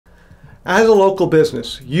As a local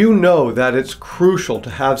business, you know that it's crucial to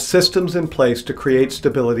have systems in place to create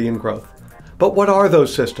stability and growth. But what are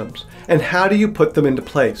those systems, and how do you put them into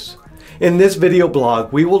place? In this video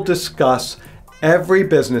blog, we will discuss every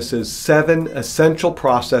business's 7 essential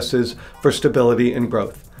processes for stability and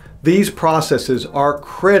growth. These processes are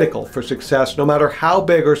critical for success no matter how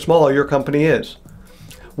big or small your company is.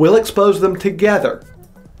 We'll expose them together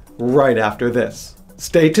right after this.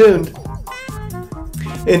 Stay tuned.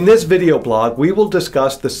 In this video blog, we will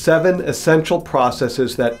discuss the 7 essential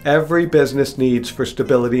processes that every business needs for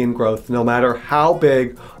stability and growth, no matter how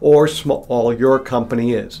big or small your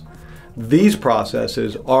company is. These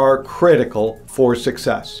processes are critical for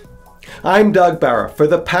success. I'm Doug Barra. For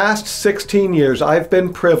the past 16 years, I've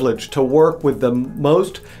been privileged to work with the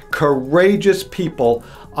most courageous people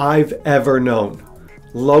I've ever known,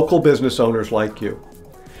 local business owners like you.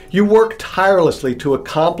 You work tirelessly to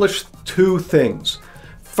accomplish 2 things.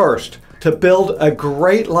 First, to build a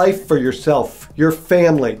great life for yourself, your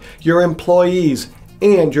family, your employees,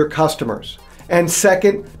 and your customers. And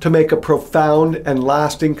second, to make a profound and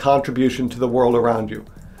lasting contribution to the world around you.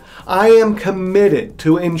 I am committed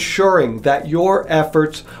to ensuring that your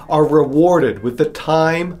efforts are rewarded with the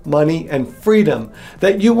time, money, and freedom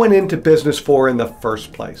that you went into business for in the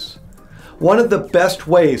first place. One of the best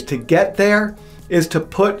ways to get there is to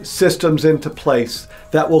put systems into place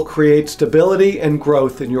that will create stability and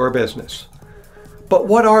growth in your business. But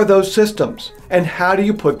what are those systems, and how do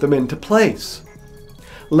you put them into place?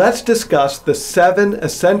 Let's discuss the 7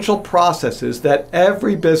 essential processes that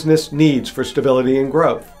every business needs for stability and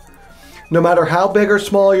growth. No matter how big or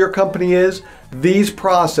small your company is, these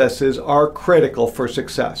processes are critical for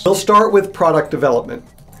success. We'll start with product development.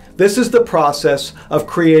 This is the process of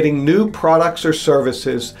creating new products or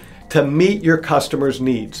services to meet your customers'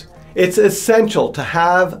 needs. It's essential to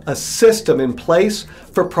have a system in place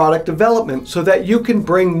for product development so that you can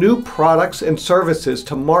bring new products and services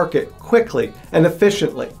to market quickly and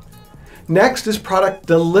efficiently. Next is product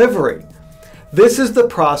delivery. This is the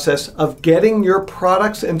process of getting your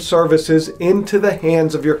products and services into the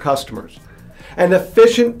hands of your customers. An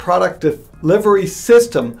efficient product delivery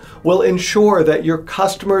system will ensure that your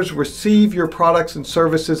customers receive your products and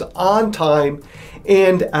services on time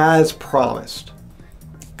and as promised.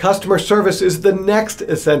 Customer service is the next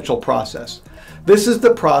essential process. This is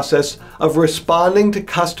the process of responding to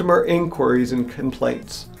customer inquiries and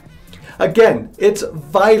complaints. Again, it's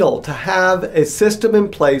vital to have a system in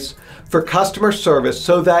place for customer service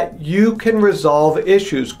so that you can resolve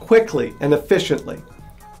issues quickly and efficiently.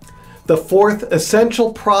 The 4th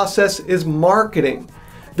essential process is marketing.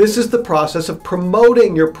 This is the process of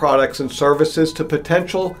promoting your products and services to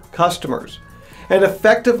potential customers. An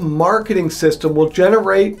effective marketing system will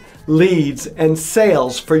generate leads and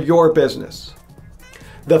sales for your business.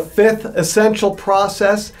 The 5th essential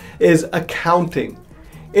process is accounting.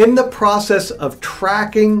 In the process of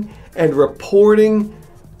tracking and reporting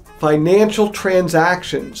financial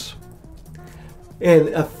transactions, an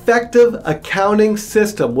effective accounting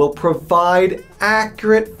system will provide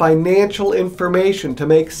accurate financial information to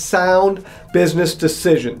make sound business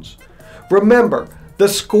decisions. Remember, the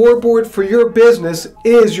scoreboard for your business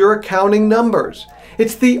is your accounting numbers.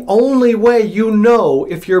 It's the only way you know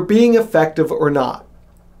if you're being effective or not.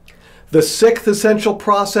 The 6th essential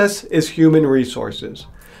process is human resources.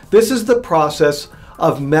 This is the process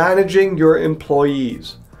of managing your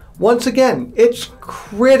employees. Once again, it's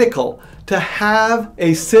critical to have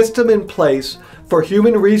a system in place for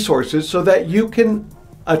human resources so that you can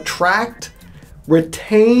attract,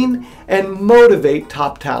 retain, and motivate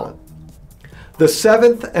top talent. The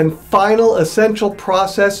 7th and final essential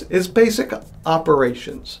process is basic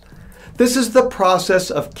operations. This is the process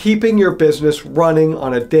of keeping your business running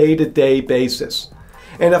on a day-to-day basis.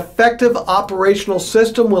 An effective operational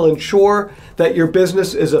system will ensure that your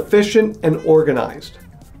business is efficient and organized.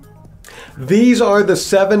 These are the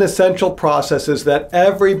 7 essential processes that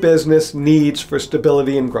every business needs for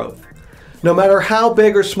stability and growth. No matter how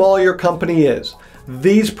big or small your company is,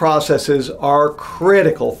 these processes are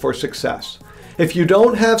critical for success. If you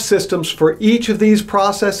don't have systems for each of these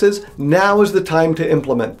processes, now is the time to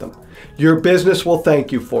implement them. Your business will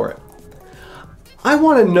thank you for it. I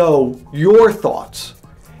want to know your thoughts.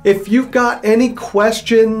 If you've got any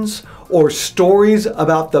questions or stories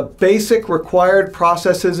about the basic required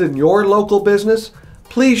processes in your local business,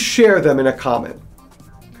 please share them in a comment.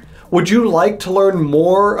 Would you like to learn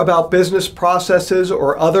more about business processes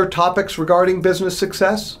or other topics regarding business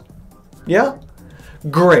success? Yeah?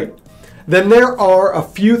 Great. Then there are a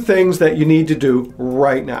few things that you need to do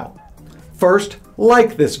right now. First,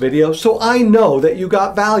 like this video so I know that you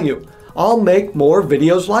got value. I'll make more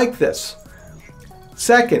videos like this.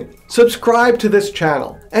 Second, subscribe to this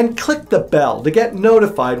channel and click the bell to get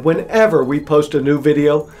notified whenever we post a new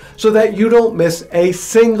video so that you don't miss a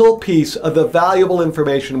single piece of the valuable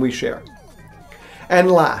information we share. And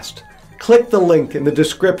last, click the link in the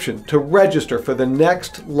description to register for the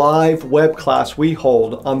next live web class we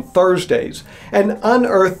hold on Thursdays and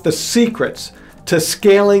unearth the secrets to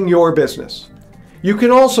scaling your business. You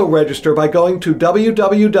can also register by going to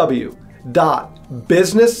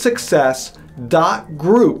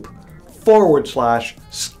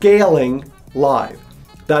www.businesssuccess.group/scaling live.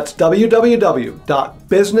 That's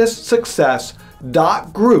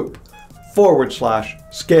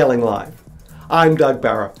www.businesssuccess.group/scaling live. I'm Doug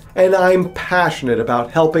Barra, and I'm passionate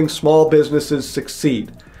about helping small businesses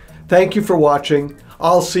succeed. Thank you for watching.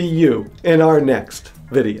 I'll see you in our next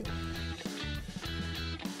video.